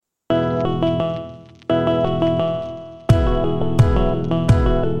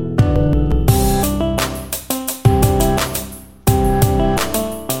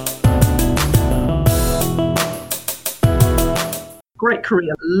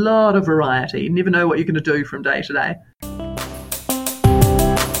career, a lot of variety. You never know what you're going to do from day to day.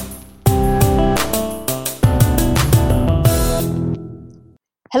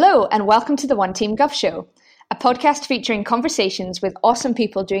 Hello and welcome to the One Team Gov Show, a podcast featuring conversations with awesome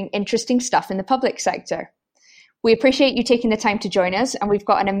people doing interesting stuff in the public sector. We appreciate you taking the time to join us, and we've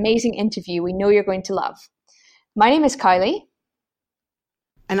got an amazing interview we know you're going to love. My name is Kylie.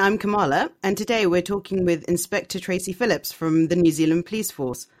 And I'm Kamala, and today we're talking with Inspector Tracy Phillips from the New Zealand Police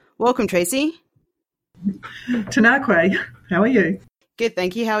Force. Welcome, Tracy. Tanakwe, how are you? Good,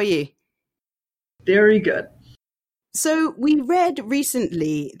 thank you. How are you? Very good. So we read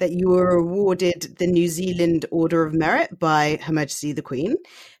recently that you were awarded the New Zealand Order of Merit by Her Majesty the Queen.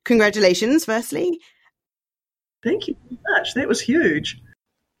 Congratulations, firstly. Thank you very much. That was huge.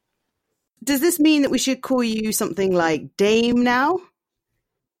 Does this mean that we should call you something like Dame now?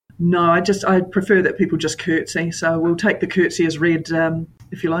 No, I prefer that people just curtsy. So we'll take the curtsy as read,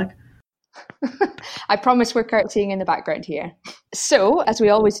 if you like. I promise we're curtsying in the background here. So, as we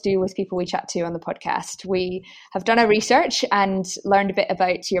always do with people we chat to on the podcast, we have done our research and learned a bit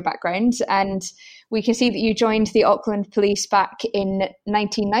about your background. And we can see that you joined the Auckland Police back in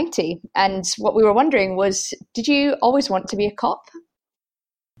 1990. And what we were wondering was, did you always want to be a cop?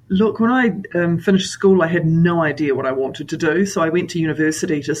 Look, when I finished school, I had no idea what I wanted to do. So I went to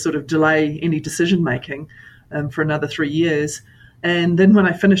university to sort of delay any decision making for another 3 years. And then when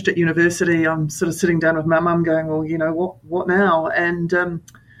I finished at university, I'm sort of sitting down with my mum going, well, you know, what now? And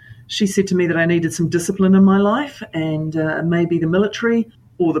she said to me that I needed some discipline in my life and maybe the military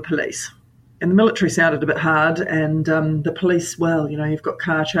or the police. And the military sounded a bit hard, and the police, well, you know, you've got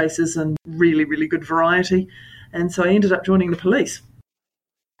car chases and really, really good variety. And so I ended up joining the police.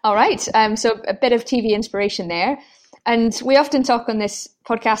 All right. So a bit of TV inspiration there. And we often talk on this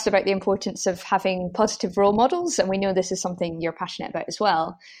podcast about the importance of having positive role models, and we know this is something you're passionate about as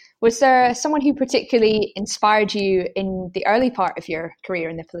well. Was there someone who particularly inspired you in the early part of your career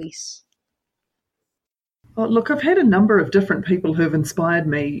in the police? Well, look, I've had a number of different people who have inspired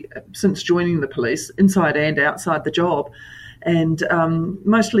me since joining the police, inside and outside the job. And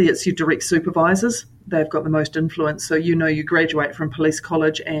mostly it's your direct supervisors. They've got the most influence. So, you know, you graduate from police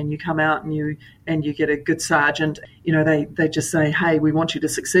college and you come out and you get a good sergeant. You know, they just say, hey, we want you to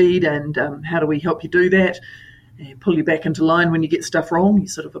succeed, and how do we help you do that? And pull you back into line when you get stuff wrong. You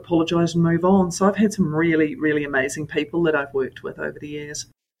sort of apologise and move on. So I've had some really, really amazing people that I've worked with over the years.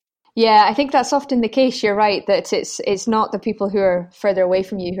 Yeah, I think that's often the case. You're right that it's not the people who are further away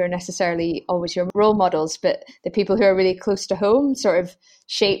from you who are necessarily always your role models, but the people who are really close to home sort of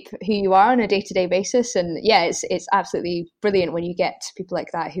shape who you are on a day-to-day basis. And yeah, it's absolutely brilliant when you get people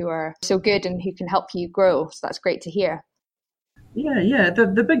like that who are so good and who can help you grow. So that's great to hear. Yeah.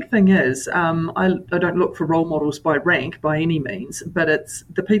 The big thing is I don't look for role models by rank by any means, but it's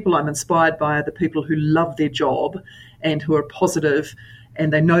the people I'm inspired by are the people who love their job and who are positive,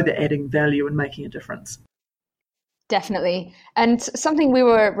 and they know they're adding value and making a difference. Definitely. And something we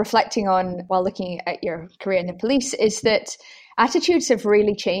were reflecting on while looking at your career in the police is that attitudes have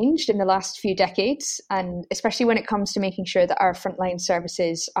really changed in the last few decades, and especially when it comes to making sure that our frontline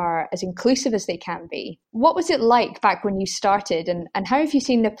services are as inclusive as they can be. What was it like back when you started, and how have you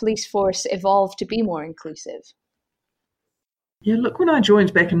seen the police force evolve to be more inclusive? Yeah, look, when I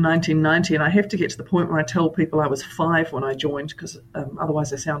joined back in 1990, and I have to get to the point where I tell people I was 5 when I joined, because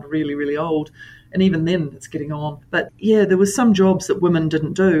otherwise I sound really, really old. And even then, it's getting on. But yeah, there was some jobs that women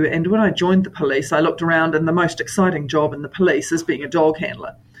didn't do. And when I joined the police, I looked around, and the most exciting job in the police is being a dog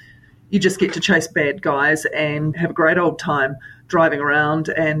handler. You just get to chase bad guys and have a great old time driving around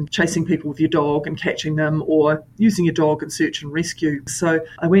and chasing people with your dog and catching them, or using your dog in search and rescue. So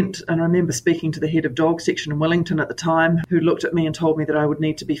I went, and I remember speaking to the head of dog section in Wellington at the time, who looked at me and told me that I would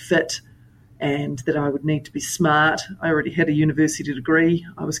need to be fit and that I would need to be smart. I already had a university degree.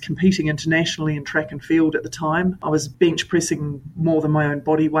 I was competing internationally in track and field at the time. I was bench pressing more than my own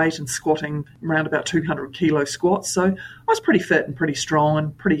body weight and squatting around about 200 kilo squats. So I was pretty fit and pretty strong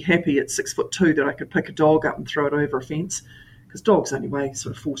and pretty happy at 6'2" that I could pick a dog up and throw it over a fence, because dogs only weigh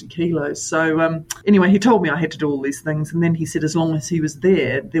sort of 40 kilos. So anyway, he told me I had to do all these things. And then he said as long as he was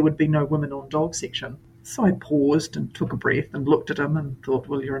there would be no women on dog section. So I paused and took a breath and looked at him and thought,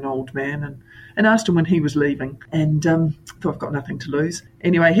 well, you're an old man, and asked him when he was leaving, and thought I've got nothing to lose.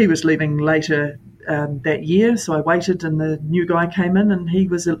 Anyway, he was leaving later that year, so I waited, and the new guy came in, and he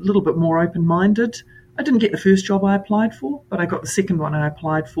was a little bit more open-minded. I didn't get the first job I applied for, but I got the second one I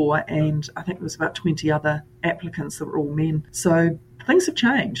applied for, and I think there was about 20 other applicants that were all men. So things have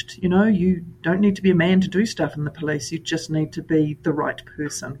changed. You know, you don't need to be a man to do stuff in the police. You just need to be the right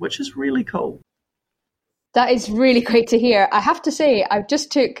person, which is really cool. That is really great to hear. I have to say, I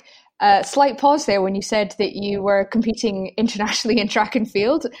just took a slight pause there when you said that you were competing internationally in track and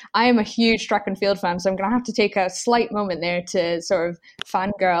field. I am a huge track and field fan, so I'm going to have to take a slight moment there to sort of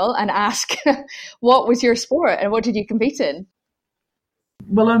fangirl and ask, what was your sport and what did you compete in?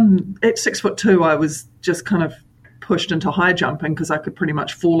 Well, at 6'2", I was just kind of pushed into high jumping because I could pretty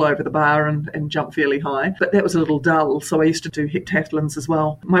much fall over the bar and jump fairly high. But that was a little dull, so I used to do heptathlons as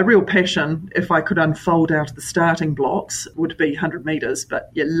well. My real passion, if I could unfold out of the starting blocks, would be 100 metres,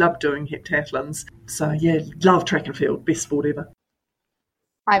 but love doing heptathlons. So love track and field, best sport ever.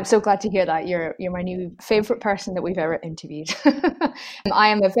 I'm so glad to hear that. You're my new favourite person that we've ever interviewed. I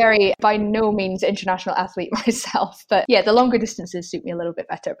am a very, by no means, international athlete myself, but the longer distances suit me a little bit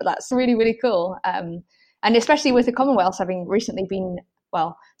better, but that's really, really cool. And especially with the Commonwealth having recently been,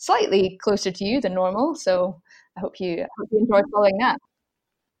 slightly closer to you than normal. So I hope you enjoy following that.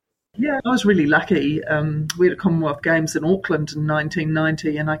 Yeah, I was really lucky. We had a Commonwealth Games in Auckland in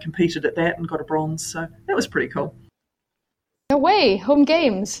 1990 and I competed at that and got a bronze. So that was pretty cool. No way, home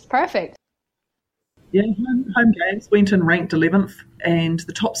games, perfect. Yeah, home games, went and ranked 11th, and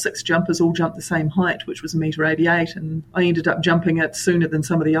the top 6 jumpers all jumped the same height, which was 1.88 metres, and I ended up jumping it sooner than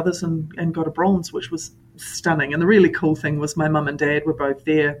some of the others and got a bronze, which was stunning. And the really cool thing was my mum and dad were both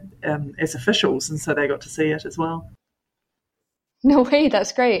there as officials, and so they got to see it as well. No way,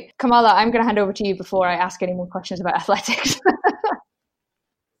 that's great. Kamala, I'm going to hand over to you before I ask any more questions about athletics.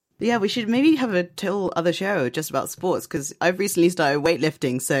 Yeah, we should maybe have a whole other show just about sports, because I've recently started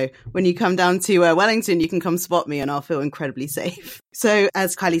weightlifting. So when you come down to Wellington, you can come spot me and I'll feel incredibly safe. So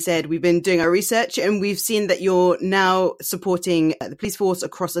as Kylie said, we've been doing our research and we've seen that you're now supporting the police force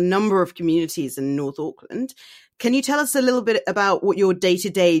across a number of communities in North Auckland. Can you tell us a little bit about what your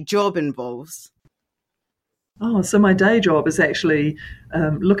day-to-day job involves? Oh, so my day job is actually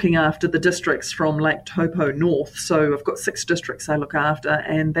looking after the districts from Lake Taupo north. So I've got 6 districts I look after,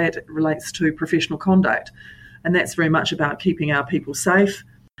 and that relates to professional conduct. And that's very much about keeping our people safe,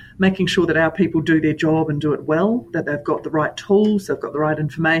 making sure that our people do their job and do it well, that they've got the right tools, they've got the right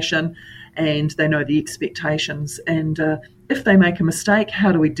information, and they know the expectations. And if they make a mistake,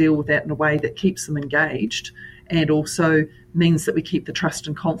 how do we deal with that in a way that keeps them engaged and also means that we keep the trust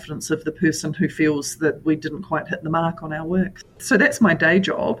and confidence of the person who feels that we didn't quite hit the mark on our work. So that's my day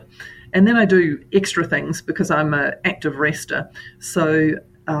job. And then I do extra things because I'm an active rester. So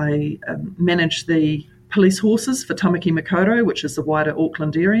I manage the police horses for Tamaki Makaurau, which is the wider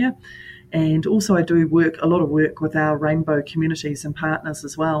Auckland area. And also I do a lot of work with our rainbow communities and partners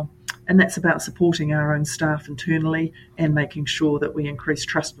as well. And that's about supporting our own staff internally and making sure that we increase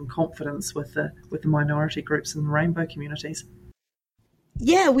trust and confidence with the minority groups and the rainbow communities.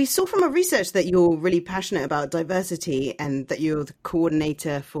 Yeah, we saw from our research that you're really passionate about diversity and that you're the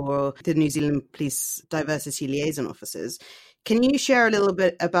coordinator for the New Zealand Police Diversity Liaison Officers. Can you share a little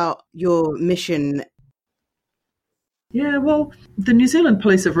bit about your mission? Yeah, well, the New Zealand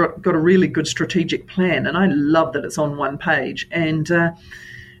Police have got a really good strategic plan, and I love that it's on one page.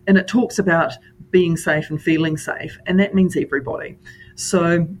 And it talks about being safe and feeling safe, and that means everybody.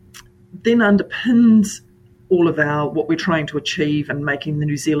 So then underpins all of what we're trying to achieve and making the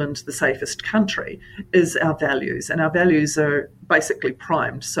New Zealand the safest country is our values. And our values are basically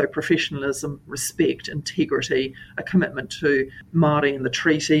primed. So professionalism, respect, integrity, a commitment to Māori and the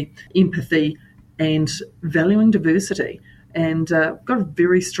treaty, empathy, and valuing diversity. And got a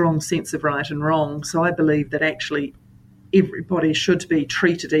very strong sense of right and wrong. So I believe that actually everybody should be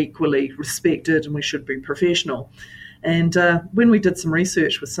treated equally, respected, and we should be professional. And when we did some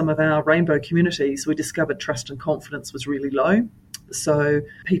research with some of our rainbow communities, we discovered trust and confidence was really low. So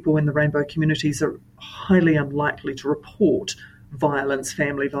people in the rainbow communities are highly unlikely to report violence,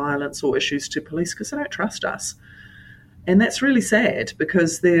 family violence, or issues to police because they don't trust us. And that's really sad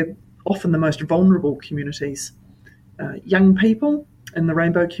because they're often the most vulnerable communities. Young people in the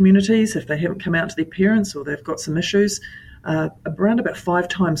rainbow communities, if they haven't come out to their parents or they've got some issues, are around about 5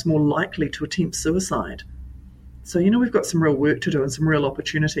 times more likely to attempt suicide. So, we've got some real work to do and some real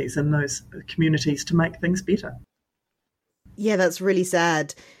opportunities in those communities to make things better. Yeah, that's really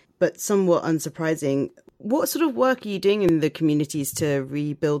sad, but somewhat unsurprising. What sort of work are you doing in the communities to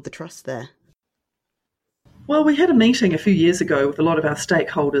rebuild the trust there? Well, we had a meeting a few years ago with a lot of our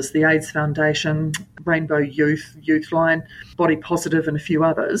stakeholders, the AIDS Foundation, Rainbow Youth, Youthline, Body Positive and a few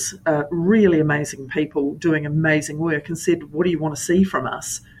others, really amazing people doing amazing work, and said, what do you want to see from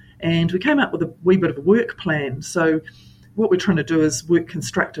us? And we came up with a wee bit of a work plan. So what we're trying to do is work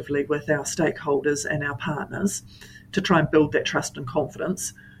constructively with our stakeholders and our partners to try and build that trust and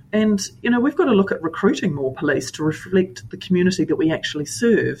confidence, And, we've got to look at recruiting more police to reflect the community that we actually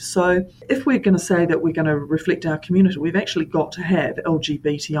serve. So if we're going to say that we're going to reflect our community, we've actually got to have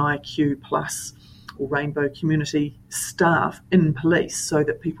LGBTIQ plus or rainbow community staff in police so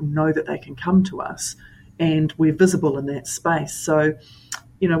that people know that they can come to us and we're visible in that space. So,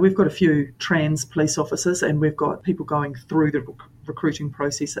 we've got a few trans police officers and we've got people going through the recruiting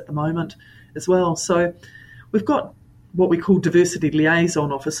process at the moment as well. So we've got what we call diversity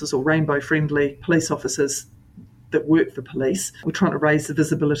liaison officers or rainbow-friendly police officers that work for police. We're trying to raise the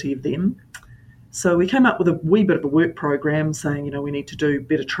visibility of them. So we came up with a wee bit of a work program saying, we need to do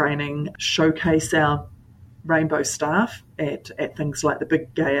better training, showcase our rainbow staff at things like the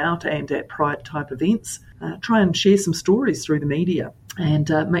Big Gay Out and at Pride type events, try and share some stories through the media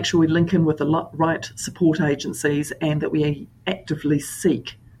and make sure we link in with the right support agencies and that we actively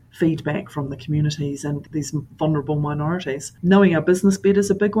seek feedback from the communities and these vulnerable minorities. Knowing our business better is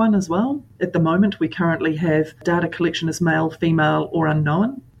a big one as well. At the moment, we currently have data collection as male, female or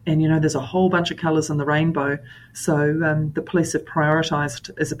unknown. And, there's a whole bunch of colours in the rainbow. So the police have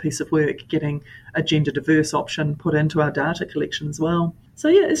prioritised as a piece of work getting a gender diverse option put into our data collection as well. So,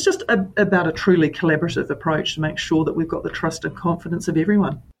 it's just about a truly collaborative approach to make sure that we've got the trust and confidence of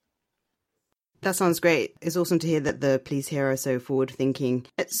everyone. That sounds great. It's awesome to hear that the police here are so forward-thinking.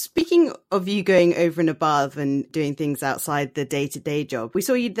 Speaking of you going over and above and doing things outside the day-to-day job, we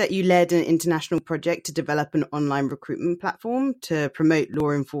saw that you led an international project to develop an online recruitment platform to promote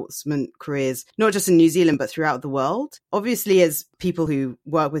law enforcement careers, not just in New Zealand, but throughout the world. Obviously, as people who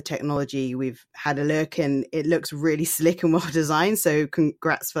work with technology, we've had a look and it looks really slick and well-designed, so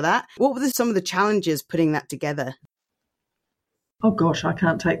congrats for that. What were some of the challenges putting that together? Oh gosh, I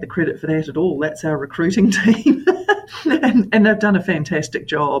can't take the credit for that at all. That's our recruiting team. and they've done a fantastic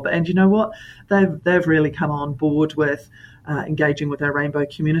job. And you know what? They've really come on board with engaging with our rainbow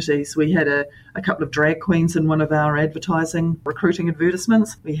communities. We had a couple of drag queens in one of our advertising recruiting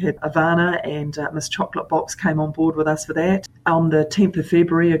advertisements. We had Ivana and Miss Chocolate Box came on board with us for that. On the 10th of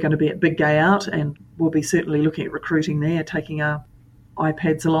February, are going to be at Big Gay Out, and we'll be certainly looking at recruiting there, taking our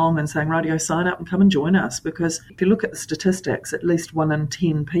iPads along and saying, radio, sign up and come and join us. Because if you look at the statistics, at least 1 in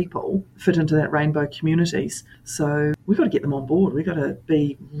 10 people fit into that rainbow communities. So we've got to get them on board. We've got to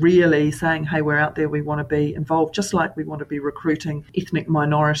be really saying, hey, we're out there, we want to be involved, just like we want to be recruiting ethnic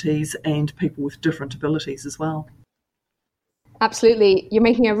minorities and people with different abilities as well. Absolutely. You're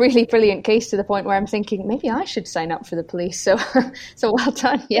making a really brilliant case to the point where I'm thinking maybe I should sign up for the police. So well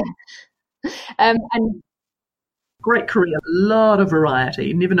done. Yeah. And great career, a lot of variety.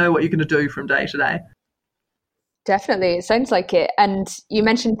 You never know what you're going to do from day to day. Definitely, it sounds like it. And you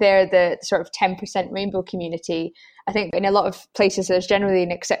mentioned there the sort of 10% rainbow community. I think in a lot of places there's generally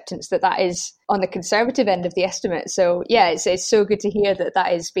an acceptance that is on the conservative end of the estimate. So yeah, it's so good to hear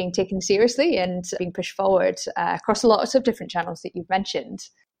that is being taken seriously and being pushed forward across lots of different channels that you've mentioned.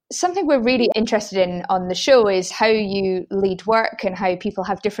 Something we're really interested in on the show is how you lead work and how people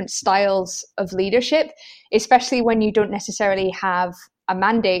have different styles of leadership, especially when you don't necessarily have a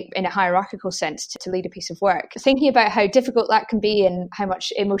mandate in a hierarchical sense to lead a piece of work. Thinking about how difficult that can be and how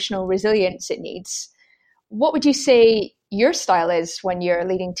much emotional resilience it needs, what would you say your style is when you're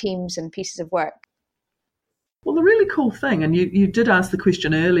leading teams and pieces of work? Well, the really cool thing, and you did ask the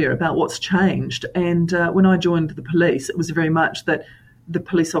question earlier about what's changed, and when I joined the police, it was very much that the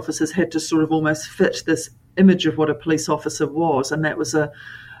police officers had to sort of almost fit this image of what a police officer was, and that was a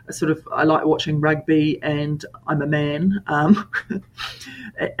sort of, I like watching rugby and I'm a man,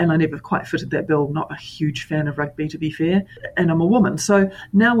 and I never quite fitted that bill. Not a huge fan of rugby, to be fair, and I'm a woman. So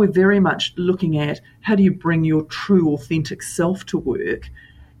now we're very much looking at how do you bring your true authentic self to work,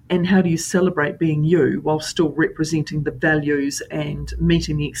 and how do you celebrate being you while still representing the values and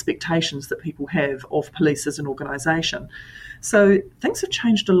meeting the expectations that people have of police as an organisation. So things have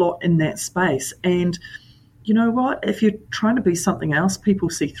changed a lot in that space. And you know what? If you're trying to be something else, people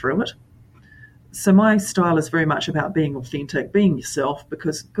see through it. So my style is very much about being authentic, being yourself,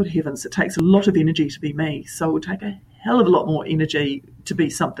 because good heavens, it takes a lot of energy to be me. So it would take a hell of a lot more energy to be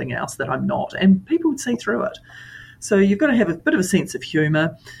something else that I'm not. And people would see through it. So you've got to have a bit of a sense of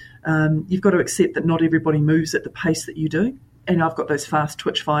humour. You've got to accept that not everybody moves at the pace that you do. And I've got those fast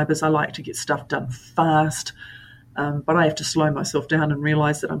twitch fibres. I like to get stuff done fast. But I have to slow myself down and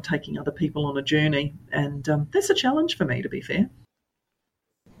realise that I'm taking other people on a journey. And that's a challenge for me, to be fair.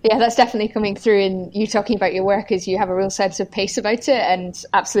 Yeah, that's definitely coming through in you talking about your work, as you have a real sense of pace about it, and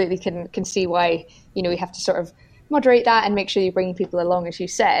absolutely can see why, we have to sort of moderate that and make sure you're bringing people along, as you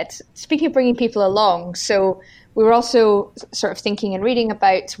said. Speaking of bringing people along, so we were also sort of thinking and reading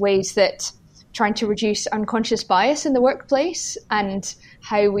about ways that trying to reduce unconscious bias in the workplace and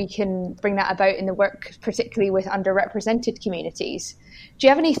how we can bring that about in the work, particularly with underrepresented communities. Do you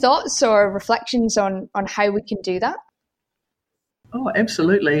have any thoughts or reflections on how we can do that? Oh,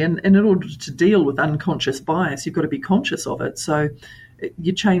 absolutely. And in order to deal with unconscious bias, you've got to be conscious of it. So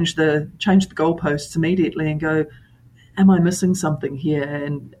you change the goalposts immediately and go, am I missing something here?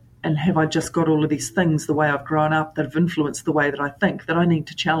 And have I just got all of these things the way I've grown up that have influenced the way that I think that I need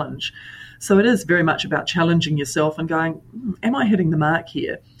to challenge? So it is very much about challenging yourself and going, am I hitting the mark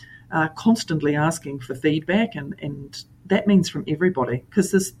here? Constantly asking for feedback, and that means from everybody,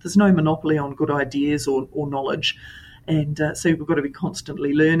 because there's no monopoly on good ideas or knowledge. And so we've got to be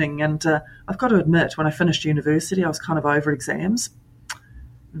constantly learning. And I've got to admit, when I finished university, I was kind of over exams.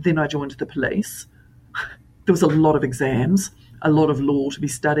 Then I joined the police. There was a lot of exams, a lot of law to be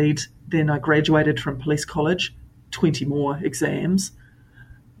studied. Then I graduated from police college, 20 more exams.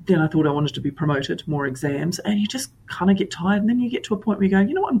 Then I thought I wanted to be promoted, more exams, and you just kind of get tired, and then you get to a point where you go,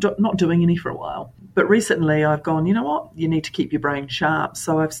 you know what, I'm not doing any for a while. But recently I've gone, you know what, you need to keep your brain sharp.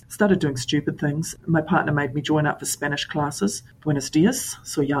 So I've started doing stupid things. My partner made me join up for Spanish classes. Buenos dias,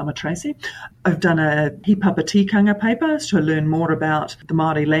 so llama Tracy. I've done a He Papa Tikanga paper to learn more about the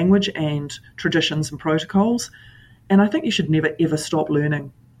Māori language and traditions and protocols. And I think you should never, ever stop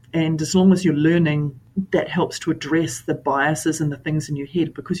learning. And as long as you're learning, that helps to address the biases and the things in your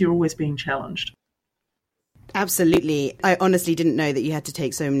head, because you're always being challenged. Absolutely. I honestly didn't know that you had to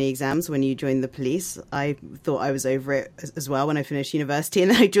take so many exams when you joined the police. I thought I was over it as well when I finished university, and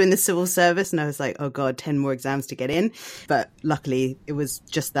then I joined the civil service and I was like, oh God, 10 more exams to get in. But luckily it was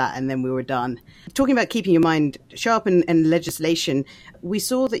just that, and then we were done. Talking about keeping your mind sharp and legislation, we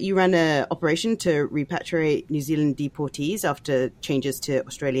saw that you ran an operation to repatriate New Zealand deportees after changes to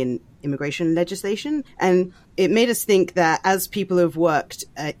Australian immigration legislation. And it made us think that as people who have worked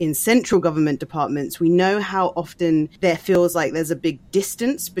in central government departments, we know how often there feels like there's a big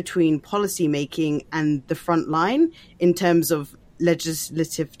distance between policy making and the front line in terms of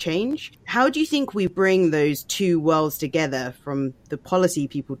legislative change. How do you think we bring those two worlds together, from the policy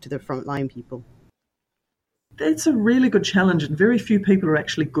people to the frontline people? It's a really good challenge, and very few people are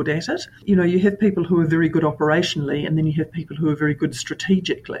actually good at it. You know, you have people who are very good operationally, and then you have people who are very good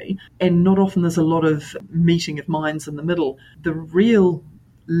strategically, and not often there's a lot of meeting of minds in the middle. The real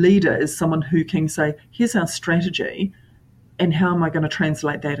leader is someone who can say, here's our strategy, and how am I going to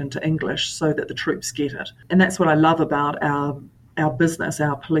translate that into English so that the troops get it? And that's what I love about our business,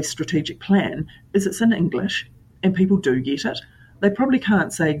 our police strategic plan, is it's in English, and people do get it. They probably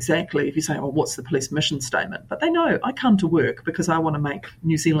can't say exactly if you say, oh, what's the police mission statement? But they know, I come to work because I want to make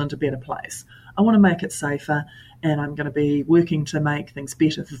New Zealand a better place. I want to make it safer, and I'm going to be working to make things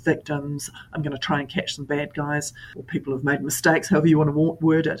better for victims. I'm going to try and catch some bad guys or people who've made mistakes, however you want to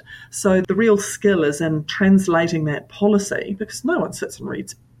word it. So the real skill is in translating that policy, because no one sits and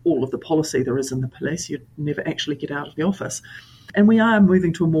reads all of the policy there is in the police. You'd never actually get out of the office. And we are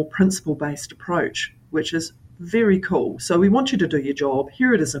moving to a more principle-based approach, which is very cool. So we want you to do your job.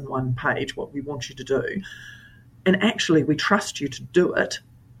 Here it is in one page, what we want you to do. And actually, we trust you to do it,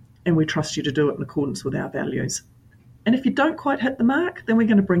 and we trust you to do it in accordance with our values. And if you don't quite hit the mark, then we're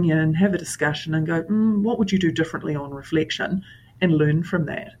going to bring you in, have a discussion and go, what would you do differently on reflection, and learn from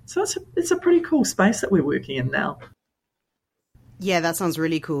that. So it's a pretty cool space that we're working in now. Yeah, that sounds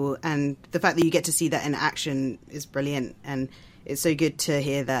really cool. And the fact that you get to see that in action is brilliant. And it's so good to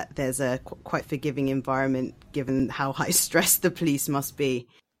hear that there's a quite forgiving environment, given how high stress the police must be.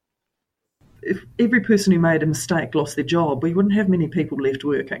 If every person who made a mistake lost their job, we wouldn't have many people left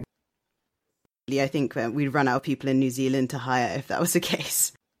working. I think we'd run out of people in New Zealand to hire if that was the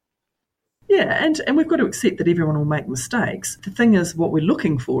case. Yeah, and we've got to accept that everyone will make mistakes. The thing is, what we're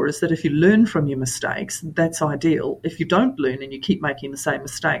looking for is that if you learn from your mistakes, that's ideal. If you don't learn and you keep making the same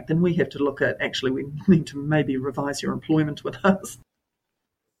mistake, then we have to look at, actually, we need to maybe revise your employment with us.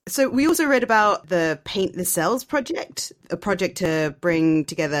 So we also read about the Paint the Cells project, a project to bring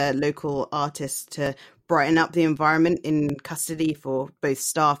together local artists to brighten up the environment in custody for both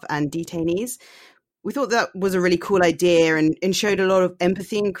staff and detainees. We thought that was a really cool idea and showed a lot of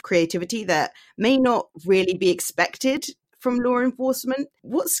empathy and creativity that may not really be expected from law enforcement.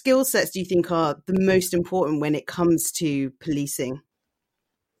 What skill sets do you think are the most important when it comes to policing?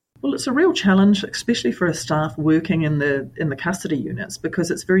 Well, it's a real challenge, especially for a staff working in the custody units, because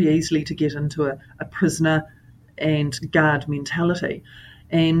it's very easy to get into a prisoner and guard mentality.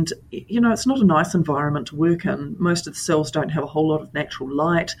 And, you know, it's not a nice environment to work in. Most of the cells don't have a whole lot of natural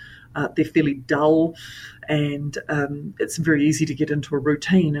light. They're fairly dull, and it's very easy to get into a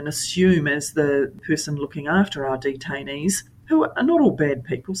routine and assume, as the person looking after our detainees, who are not all bad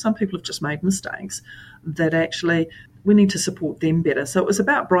people, some people have just made mistakes, that actually we need to support them better. So it was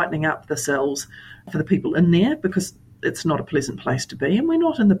about brightening up the cells for the people in there, because it's not a pleasant place to be, and we're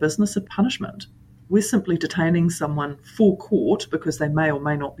not in the business of punishment. We're simply detaining someone for court because they may or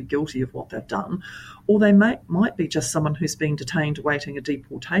may not be guilty of what they've done, or they might be just someone who's being detained awaiting a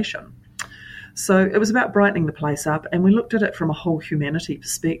deportation. So it was about brightening the place up, and we looked at it from a whole humanity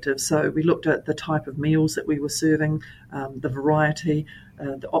perspective. So we looked at the type of meals that we were serving, the variety,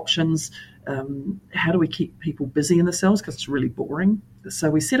 the options. How do we keep people busy in the cells, because it's really boring?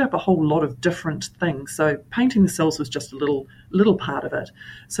 So we set up a whole lot of different things. So painting the cells was just a little part of it.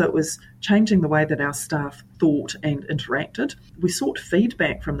 So it was changing the way that our staff thought and interacted. We sought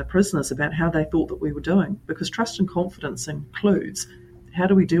feedback from the prisoners about how they thought that we were doing, because trust and confidence includes how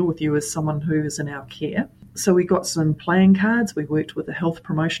do we deal with you as someone who is in our care. So we got some playing cards. We worked with a health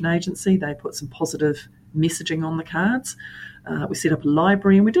promotion agency. They put some positive messaging on the cards. We set up a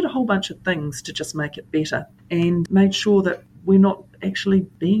library, and we did a whole bunch of things to just make it better, and made sure that we're not actually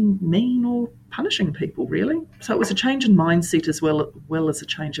being mean or punishing people, really. So it was a change in mindset as well as a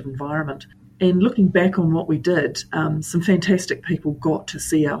change of environment. And looking back on what we did, some fantastic people got to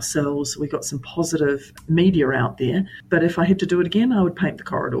see our cells. We got some positive media out there. But if I had to do it again, I would paint the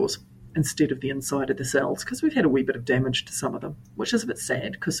corridors instead of the inside of the cells, because we've had a wee bit of damage to some of them, which is a bit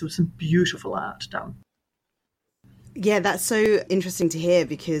sad, because there was some beautiful art done. Yeah, that's so interesting to hear,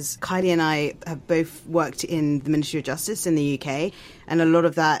 because Kylie and I have both worked in the Ministry of Justice in the UK, and a lot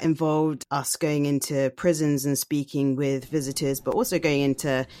of that involved us going into prisons and speaking with visitors, but also going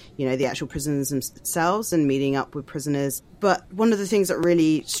into, the actual prisons themselves and meeting up with prisoners. But one of the things that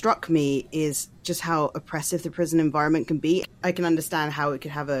really struck me is just how oppressive the prison environment can be. I can understand how it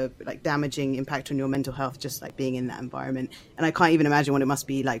could have a damaging impact on your mental health, just being in that environment. And I can't even imagine what it must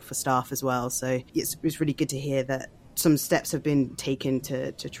be like for staff as well. So it's really good to hear that some steps have been taken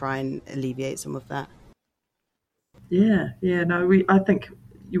to try and alleviate some of that. I think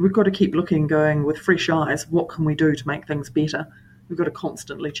we've got to keep looking, going with fresh eyes, what can we do to make things better? We've got to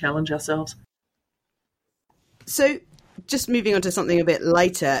constantly challenge ourselves. So just moving on to something a bit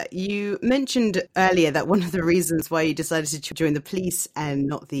lighter, you mentioned earlier that one of the reasons why you decided to join the police and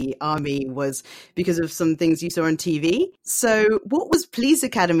not the army was because of some things you saw on TV. So what was Police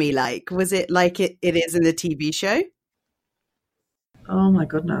Academy like? Was it like it is in the TV show? Oh my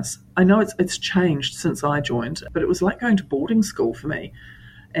goodness. I know it's changed since I joined, but it was like going to boarding school for me.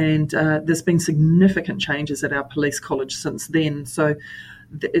 And there's been significant changes at our police college since then. So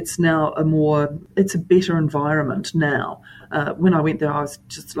it's now it's a better environment now. When I went there, I was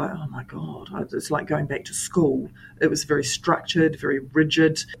just like, oh my God, it's like going back to school. It was very structured, very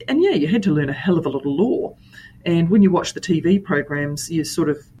rigid. And yeah, you had to learn a hell of a lot of law. And when you watch the TV programs, you sort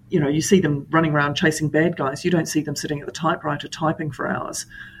of, you see them running around chasing bad guys. You don't see them sitting at the typewriter typing for hours.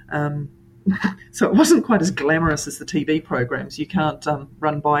 So it wasn't quite as glamorous as the TV programs. You can't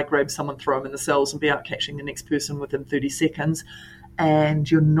run by, grab someone, throw them in the cells and be out catching the next person within 30 seconds. And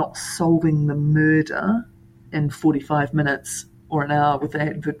you're not solving the murder in 45 minutes or an hour with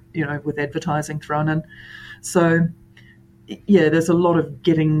advertising thrown in. So, yeah, there's a lot of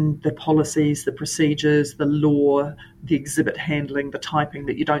getting the policies, the procedures, the law, the exhibit handling, the typing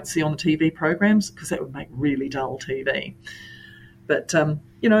that you don't see on the TV programs, because that would make really dull TV. But,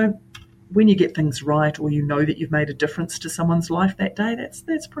 when you get things right, or that you've made a difference to someone's life that day,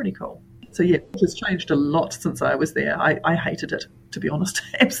 that's pretty cool. So, yeah, it has changed a lot since I was there. I hated it, to be honest.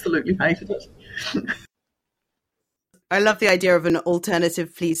 Absolutely hated it. I love the idea of an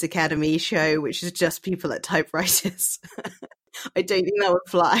alternative Police Academy show, which is just people at typewriters. I don't think that would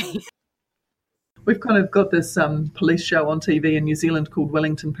fly. We've kind of got this police show on TV in New Zealand called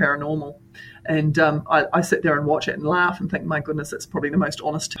Wellington Paranormal. And I sit there and watch it and laugh and think, my goodness, it's probably the most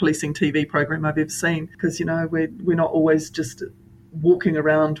honest policing TV program I've ever seen. Because, we're not always just walking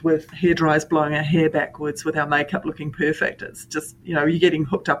around with hairdryers blowing our hair backwards with our makeup looking perfect. It's just, you're getting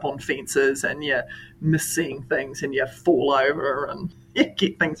hooked up on fences and you're misseeing things and you fall over and you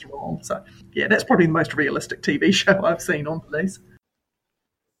get things wrong. So, yeah, that's probably the most realistic TV show I've seen on police.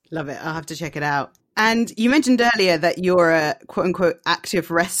 Love it. I'll have to check it out. And you mentioned earlier that you're a quote-unquote active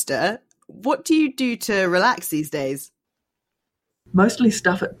rester. What do you do to relax these days? Mostly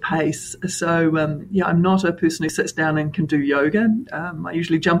stuff at pace. So, I'm not a person who sits down and can do yoga. I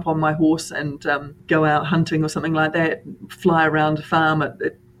usually jump on my horse and go out hunting or something like that, fly around a farm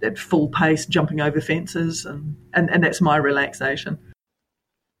at full pace, jumping over fences, and that's my relaxation.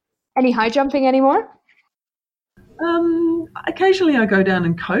 Any high jumping anymore? Occasionally I go down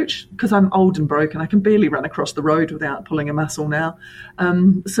and coach, because I'm old and broken. I can barely run across the road without pulling a muscle now.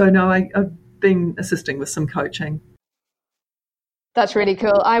 So no, I've been assisting with some coaching. That's really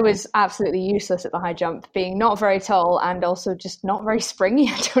cool. I was absolutely useless at the high jump, being not very tall and also just not very springy,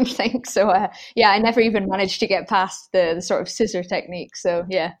 I don't think. So, I never even managed to get past the sort of scissor technique. So,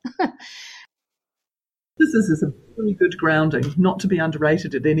 yeah. This is a really good grounding, not to be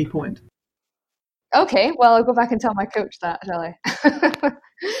underrated at any point. Okay, well, I'll go back and tell my coach that, shall I?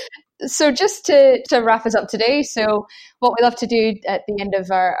 So just to wrap us up today, so what we love to do at the end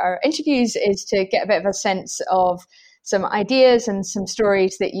of our interviews is to get a bit of a sense of some ideas and some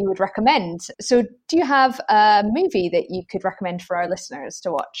stories that you would recommend. So do you have a movie that you could recommend for our listeners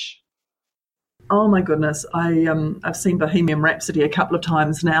to watch? Oh my goodness, I've seen Bohemian Rhapsody a couple of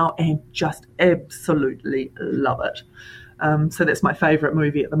times now and just absolutely love it. So that's my favourite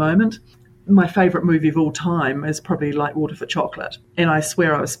movie at the moment. My favourite movie of all time is probably Like Water for Chocolate. And I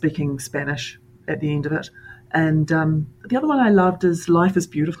swear I was speaking Spanish at the end of it. And the other one I loved is Life is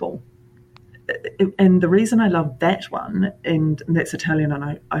Beautiful. And the reason I love that one, and that's Italian,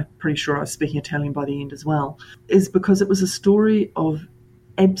 and I'm pretty sure I was speaking Italian by the end as well, is because it was a story of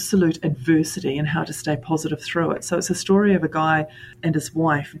absolute adversity and how to stay positive through it. So it's a story of a guy and his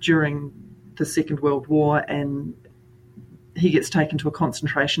wife during the Second World War, and he gets taken to a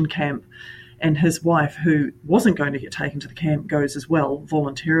concentration camp, and his wife, who wasn't going to get taken to the camp, goes as well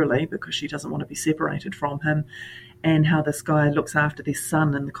voluntarily because she doesn't want to be separated from him, and how this guy looks after their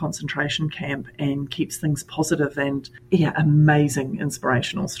son in the concentration camp and keeps things positive. And amazing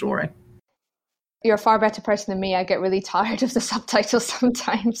inspirational story. You're a far better person than me. I get really tired of the subtitles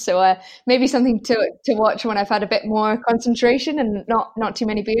sometimes, so maybe something to watch when I've had a bit more concentration and not too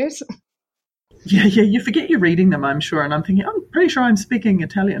many beers. Yeah, you forget you're reading them, I'm sure, and I'm thinking, I'm pretty sure I'm speaking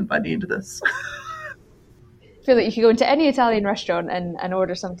Italian by the end of this. I feel like you could go into any Italian restaurant and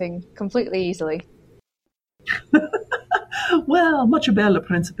order something completely easily. Well, mucho bello,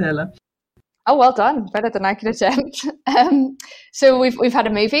 Principella. Oh, well done. Better than I could attempt. So we've had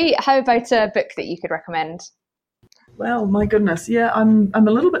a movie. How about a book that you could recommend? Well, my goodness, yeah, I'm a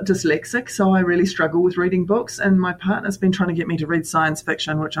little bit dyslexic, so I really struggle with reading books, and my partner's been trying to get me to read science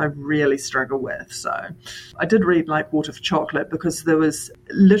fiction, which I really struggle with. So I did read Like Water for Chocolate because there was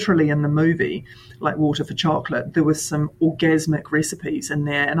literally in the movie, Like Water for Chocolate, there was some orgasmic recipes in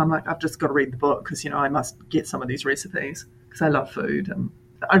there, and I'm like, I've just got to read the book because, I must get some of these recipes because I love food, and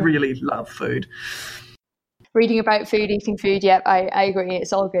I really love food. Reading about food, eating food, yep, I agree,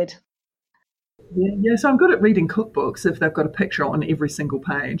 it's all good. Yeah, so I'm good at reading cookbooks if they've got a picture on every single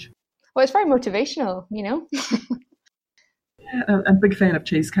page. Well, it's very motivational, Yeah, I'm a big fan of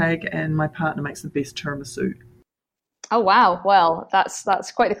cheesecake, and my partner makes the best tiramisu. Oh, wow. Well, that's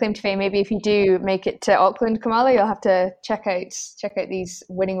quite the claim to fame. Maybe if you do make it to Auckland, Kamala, you'll have to check out these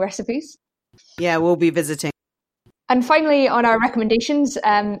winning recipes. Yeah, we'll be visiting. And finally, on our recommendations,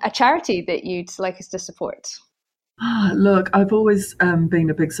 a charity that you'd like us to support. Look, I've always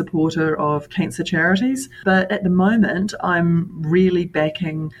been a big supporter of cancer charities, but at the moment I'm really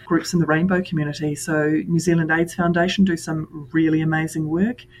backing groups in the rainbow community. So New Zealand AIDS Foundation do some really amazing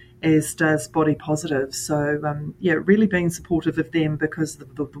work, as does Body Positive. So really being supportive of them because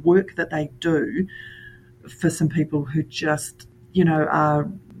the work that they do for some people who just,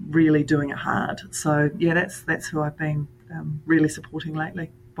 are really doing it hard. So that's who I've been really supporting lately.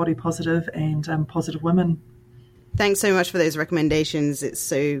 Body Positive and Positive Women. Thanks so much for those recommendations. It's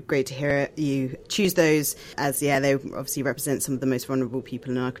so great to hear you choose those as, they obviously represent some of the most vulnerable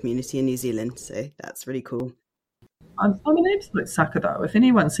people in our community in New Zealand. So that's really cool. I'm an absolute sucker, though. If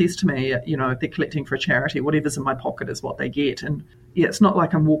anyone says to me, they're collecting for a charity, whatever's in my pocket is what they get. And it's not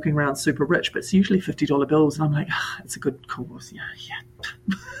like I'm walking around super rich, but it's usually $50 bills. And I'm like, it's a good cause. Yeah.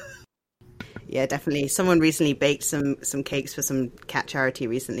 Yeah, definitely. Someone recently baked some cakes for some cat charity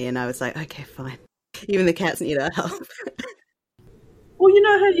recently, and I was like, okay, fine. Even the cats need our help. Well, you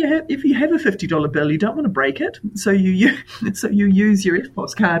know how if you have a $50 bill, you don't want to break it, so you use your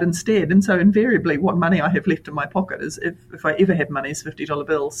EFTPOS card instead. And so invariably, what money I have left in my pocket is, if I ever have money, is $50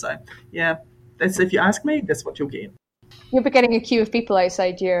 bills. So yeah, that's, if you ask me, that's what you'll get. You'll be getting a queue of people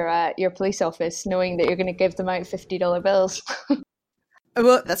outside your police office, knowing that you're going to give them out $50 bills.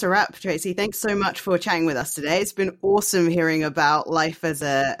 Well, that's a wrap, Tracy. Thanks so much for chatting with us today. It's been awesome hearing about life as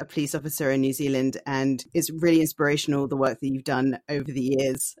a police officer in New Zealand, and it's really inspirational, the work that you've done over the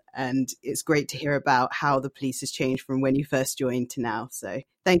years. And it's great to hear about how the police has changed from when you first joined to now. So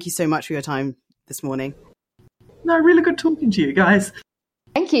thank you so much for your time this morning. No, really good talking to you guys.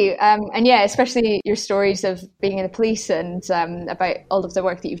 Thank you. And yeah, especially your stories of being in the police and about all of the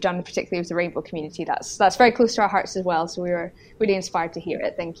work that you've done, particularly with the rainbow community. That's very close to our hearts as well. So we were really inspired to hear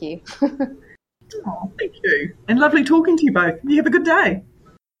it. Thank you. Oh, thank you. And lovely talking to you both. You have a good day.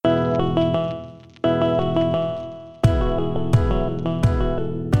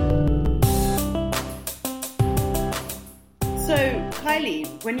 Kylie,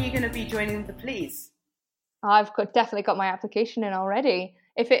 when are you going to be joining the police? Definitely got my application in already.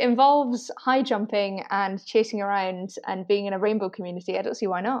 If it involves high jumping and chasing around and being in a rainbow community, I don't see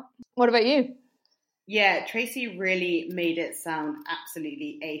why not. What about you? Yeah, Tracy really made it sound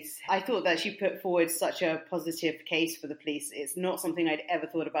absolutely ace. I thought that she put forward such a positive case for the police. It's not something I'd ever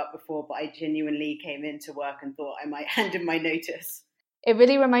thought about before, but I genuinely came into work and thought I might hand in my notice. It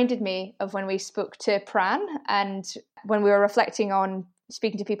really reminded me of when we spoke to Pran and when we were reflecting on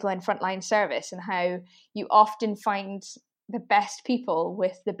speaking to people in frontline service and how you often find the best people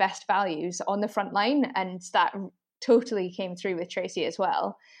with the best values on the front line. And that totally came through with Tracy as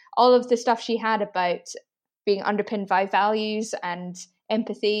well. All of the stuff she had about being underpinned by values and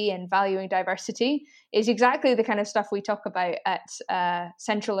empathy and valuing diversity is exactly the kind of stuff we talk about at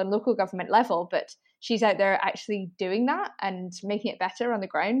central and local government level, but she's out there actually doing that and making it better on the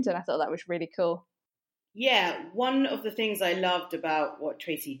ground, and I thought that was really cool. Yeah, one of the things I loved about what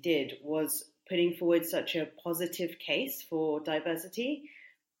Tracy did was putting forward such a positive case for diversity.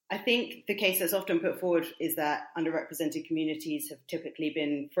 I think the case that's often put forward is that underrepresented communities have typically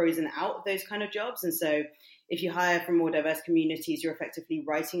been frozen out of those kind of jobs. And so if you hire from more diverse communities, you're effectively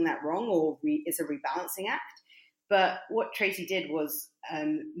righting that wrong, or it's a rebalancing act. But what Tracy did was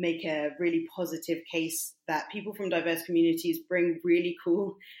make a really positive case that people from diverse communities bring really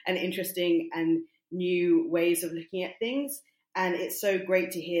cool and interesting and new ways of looking at things. And it's so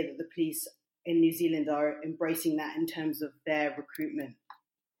great to hear that the police in New Zealand are embracing that in terms of their recruitment.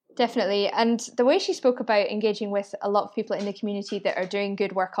 Definitely. And the way she spoke about engaging with a lot of people in the community that are doing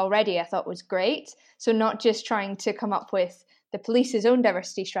good work already, I thought was great. So not just trying to come up with the police's own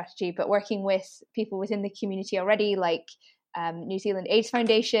diversity strategy, but working with people within the community already, like New Zealand AIDS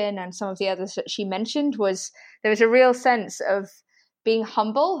Foundation and some of the others that she mentioned. There was a real sense of being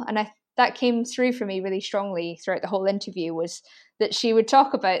humble. And that came through for me really strongly throughout the whole interview, was that she would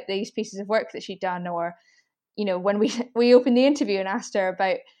talk about these pieces of work that she'd done, or, you know, when we opened the interview and asked her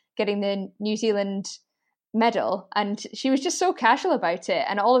about getting the New Zealand medal, and she was just so casual about it,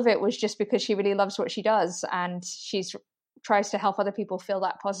 and all of it was just because she really loves what she does, and she's tries to help other people feel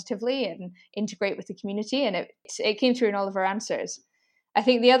that positively and integrate with the community, and it came through in all of her answers. I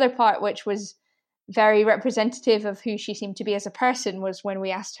think the other part, which was very representative of who she seemed to be as a person, was when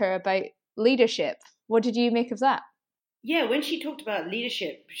we asked her about leadership. What did you make of that? Yeah, when she talked about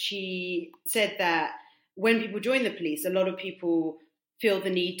leadership, she said that when people join the police, a lot of people feel the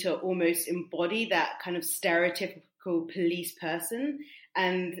need to almost embody that kind of stereotypical police person,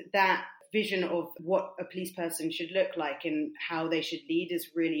 and that vision of what a police person should look like and how they should lead is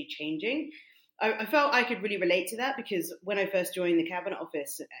really changing. I felt I could really relate to that, because when I first joined the Cabinet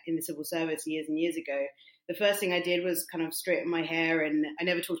Office in the civil service years and years ago, the first thing I did was kind of straighten my hair, and I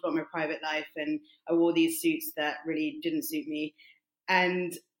never talked about my private life, and I wore these suits that really didn't suit me.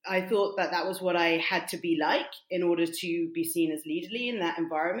 And I thought that was what I had to be like in order to be seen as leaderly in that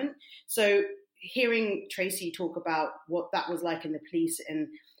environment. So hearing Tracy talk about what that was like in the police and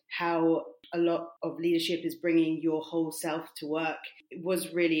how a lot of leadership is bringing your whole self to work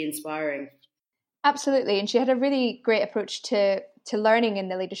was really inspiring. Absolutely. And she had a really great approach to learning in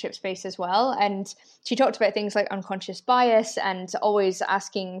the leadership space as well. And she talked about things like unconscious bias and always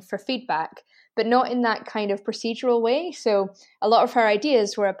asking for feedback, but not in that kind of procedural way. So a lot of her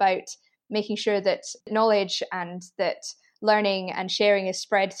ideas were about making sure that knowledge and that learning and sharing is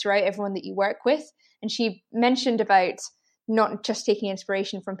spread throughout everyone that you work with. And she mentioned about not just taking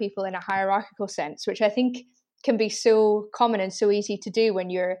inspiration from people in a hierarchical sense, which I think can be so common and so easy to do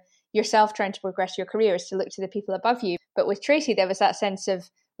when you're yourself trying to progress your career, is to look to the people above you. But with Tracy, there was that sense of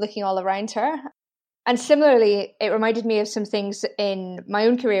looking all around her. And similarly, it reminded me of some things in my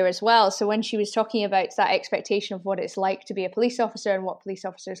own career as well. So when she was talking about that expectation of what it's like to be a police officer and what police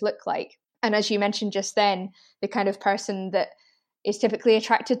officers look like, and as you mentioned just then, the kind of person that is typically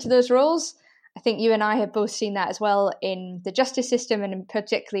attracted to those roles, I think you and I have both seen that as well in the justice system and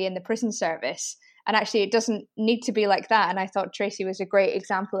particularly in the prison service. And actually, it doesn't need to be like that. And I thought Tracy was a great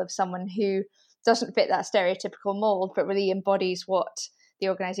example of someone who doesn't fit that stereotypical mold, but really embodies what the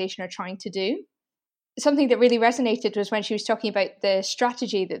organisation are trying to do. Something that really resonated was when she was talking about the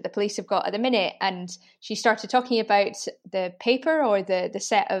strategy that the police have got at the minute. And she started talking about the paper or the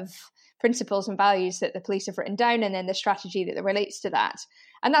set of principles and values that the police have written down, and then the strategy that relates to that.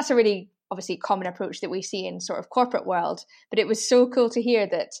 And that's a really obviously common approach that we see in sort of corporate world. But it was so cool to hear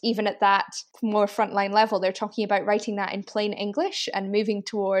that even at that more frontline level, they're talking about writing that in plain English and moving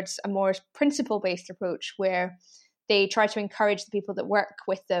towards a more principle-based approach where they try to encourage the people that work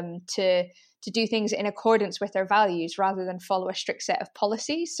with them to do things in accordance with their values rather than follow a strict set of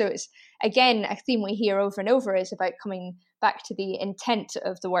policies. So it's, again, a theme we hear over and over is about coming back to the intent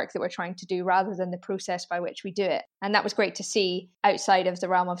of the work that we're trying to do rather than the process by which we do it. And that was great to see outside of the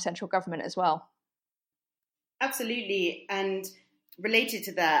realm of central government as well. Absolutely. And related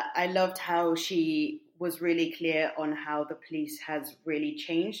to that, I loved how she was really clear on how the police has really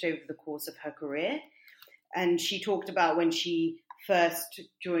changed over the course of her career. And she talked about when she first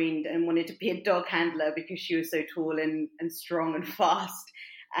joined and wanted to be a dog handler because she was so tall and strong and fast.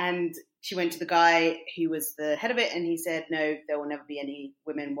 And she went to the guy who was the head of it and he said, no, there will never be any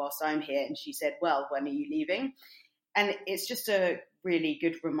women whilst I'm here. And she said, well, when are you leaving? And it's just a really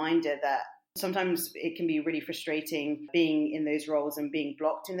good reminder that sometimes it can be really frustrating being in those roles and being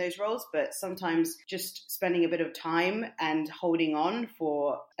blocked in those roles, but sometimes just spending a bit of time and holding on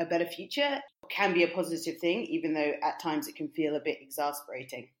for a better future can be a positive thing, even though at times it can feel a bit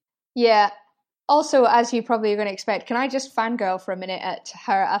exasperating. Yeah. Also, as you probably are going to expect, can I just fangirl for a minute at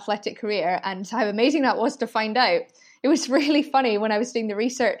her athletic career and how amazing that was to find out? It was really funny when I was doing the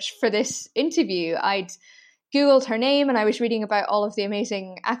research for this interview. I'd Googled her name and I was reading about all of the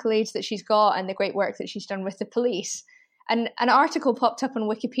amazing accolades that she's got and the great work that she's done with the police. And an article popped up on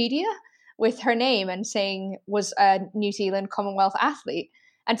Wikipedia with her name and saying was a New Zealand Commonwealth athlete.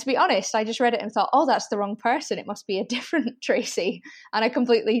 And to be honest, I just read it and thought, oh, that's the wrong person. It must be a different Tracy. And I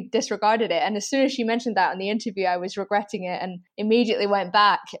completely disregarded it. And as soon as she mentioned that in the interview, I was regretting it and immediately went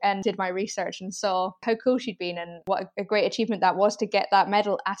back and did my research and saw how cool she'd been and what a great achievement that was to get that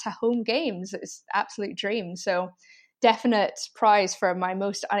medal at a home games. It's an absolute dream. So definite prize for my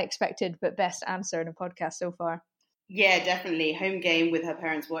most unexpected but best answer in a podcast so far. Yeah, definitely. Home game with her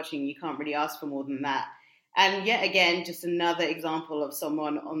parents watching. You can't really ask for more than that. And yet again, just another example of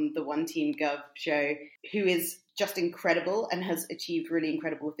someone on the One Team Gov show who is just incredible and has achieved really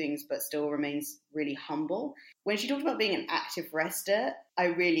incredible things, but still remains really humble. When she talked about being an active rester, I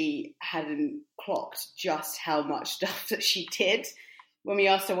really hadn't clocked just how much stuff that she did. When we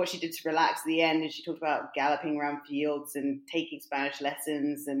asked her what she did to relax at the end, and she talked about galloping around fields and taking Spanish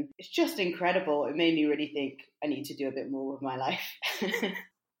lessons, and it's just incredible. It made me really think I need to do a bit more with my life.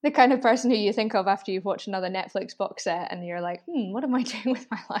 The kind of person who you think of after you've watched another Netflix box set and you're like, what am I doing with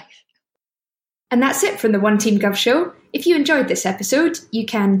my life? And that's it from the One Team Gov show. If you enjoyed this episode, you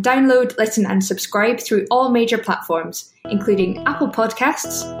can download, listen and subscribe through all major platforms, including Apple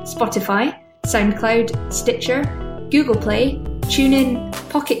Podcasts, Spotify, SoundCloud, Stitcher, Google Play, TuneIn,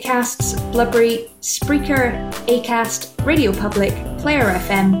 Pocket Casts, Blubbery, Spreaker, Acast, Radio Public, Player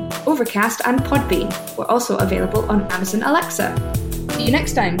FM, Overcast and Podbean. We're also available on Amazon Alexa. See you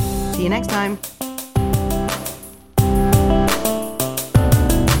next time. See you next time.